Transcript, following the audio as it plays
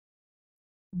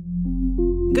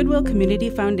Goodwill Community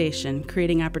Foundation,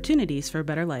 creating opportunities for a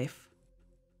better life.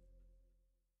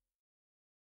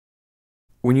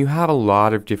 When you have a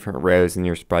lot of different rows in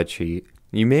your spreadsheet,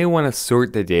 you may want to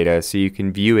sort the data so you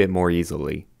can view it more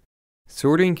easily.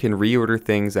 Sorting can reorder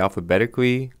things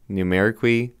alphabetically,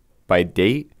 numerically, by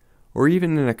date, or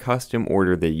even in a custom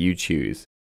order that you choose.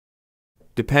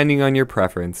 Depending on your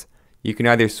preference, you can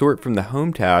either sort from the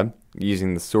Home tab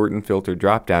using the Sort and Filter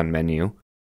drop-down menu,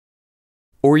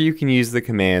 or you can use the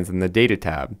commands in the Data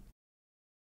tab.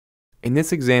 In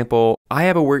this example, I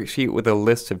have a worksheet with a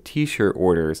list of t-shirt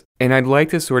orders, and I'd like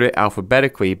to sort it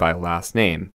alphabetically by last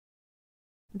name.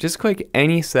 Just click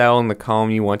any cell in the column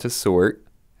you want to sort,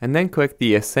 and then click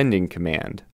the Ascending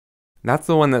command. That's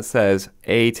the one that says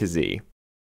A to Z.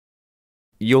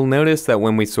 You'll notice that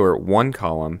when we sort one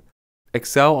column,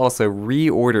 Excel also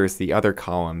reorders the other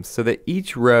columns so that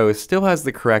each row still has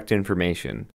the correct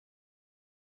information.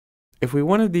 If we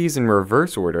wanted these in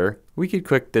reverse order, we could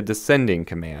click the Descending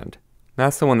command.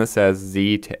 That's the one that says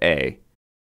Z to A.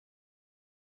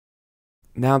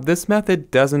 Now, this method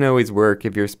doesn't always work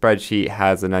if your spreadsheet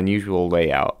has an unusual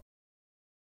layout.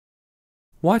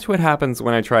 Watch what happens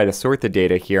when I try to sort the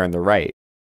data here on the right.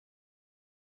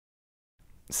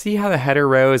 See how the header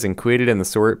row is included in the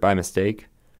sort by mistake?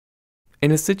 In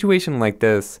a situation like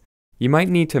this, you might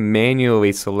need to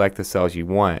manually select the cells you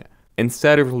want,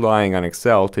 instead of relying on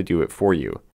Excel to do it for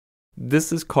you.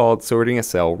 This is called sorting a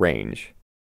cell range.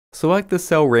 Select the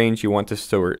cell range you want to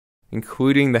sort,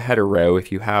 including the header row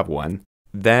if you have one.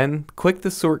 Then, click the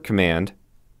Sort command,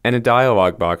 and a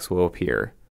dialog box will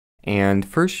appear. And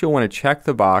first you'll want to check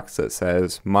the box that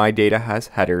says My Data Has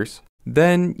Headers.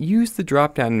 Then, use the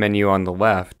drop-down menu on the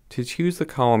left to choose the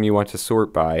column you want to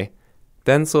sort by,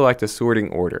 then select a sorting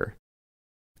order.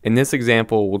 In this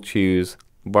example, we'll choose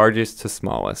largest to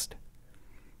smallest.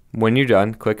 When you're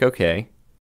done, click OK,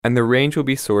 and the range will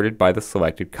be sorted by the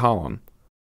selected column.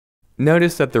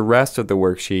 Notice that the rest of the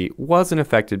worksheet wasn't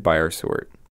affected by our sort.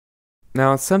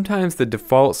 Now, sometimes the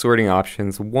default sorting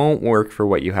options won't work for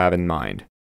what you have in mind.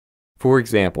 For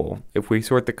example, if we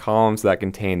sort the columns that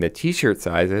contain the t-shirt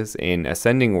sizes in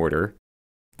ascending order,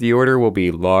 the order will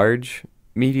be large,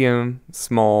 medium,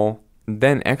 small,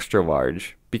 then extra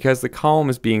large, because the column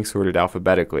is being sorted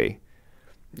alphabetically.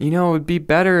 You know, it would be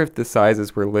better if the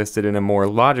sizes were listed in a more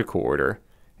logical order.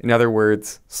 In other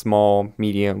words, small,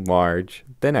 medium, large,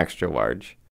 then extra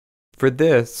large. For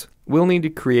this, we'll need to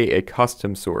create a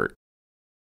custom sort.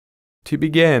 To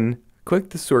begin,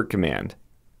 click the Sort command,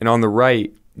 and on the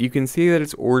right, you can see that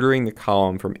it's ordering the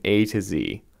column from A to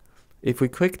Z. If we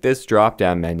click this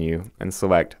drop-down menu and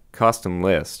select Custom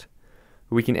List,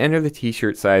 we can enter the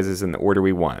t-shirt sizes in the order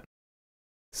we want.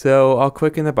 So I'll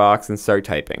click in the box and start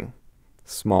typing.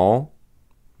 Small,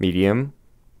 medium,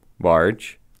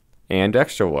 large, and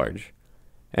extra large.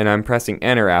 And I'm pressing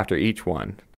enter after each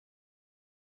one.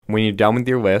 When you're done with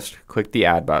your list, click the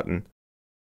Add button.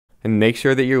 And make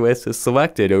sure that your list is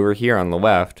selected over here on the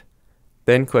left.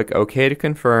 Then click OK to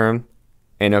confirm,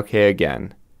 and OK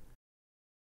again.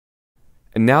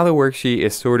 And now the worksheet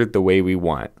is sorted the way we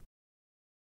want.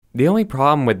 The only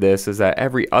problem with this is that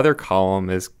every other column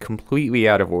is completely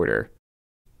out of order.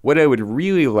 What I would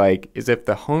really like is if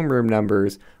the homeroom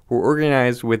numbers were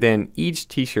organized within each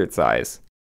t-shirt size.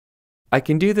 I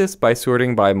can do this by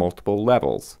sorting by multiple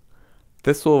levels.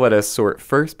 This will let us sort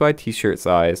first by t-shirt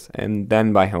size and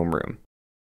then by homeroom.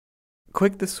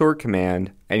 Click the Sort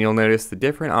command and you'll notice the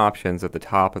different options at the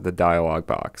top of the dialog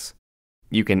box.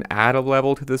 You can add a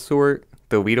level to the sort,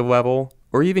 delete a level,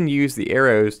 or even use the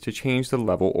arrows to change the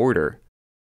level order.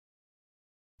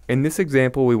 In this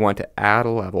example, we want to add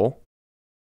a level.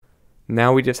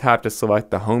 Now we just have to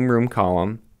select the homeroom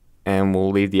column, and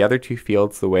we'll leave the other two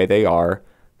fields the way they are,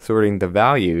 sorting the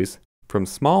values from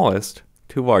smallest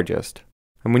to largest.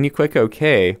 And when you click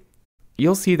OK,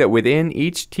 you'll see that within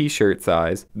each t-shirt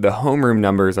size, the homeroom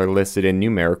numbers are listed in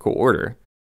numerical order.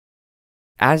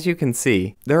 As you can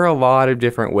see, there are a lot of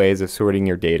different ways of sorting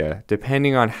your data,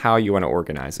 depending on how you want to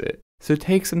organize it. So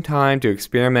take some time to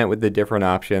experiment with the different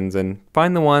options and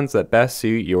find the ones that best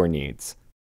suit your needs.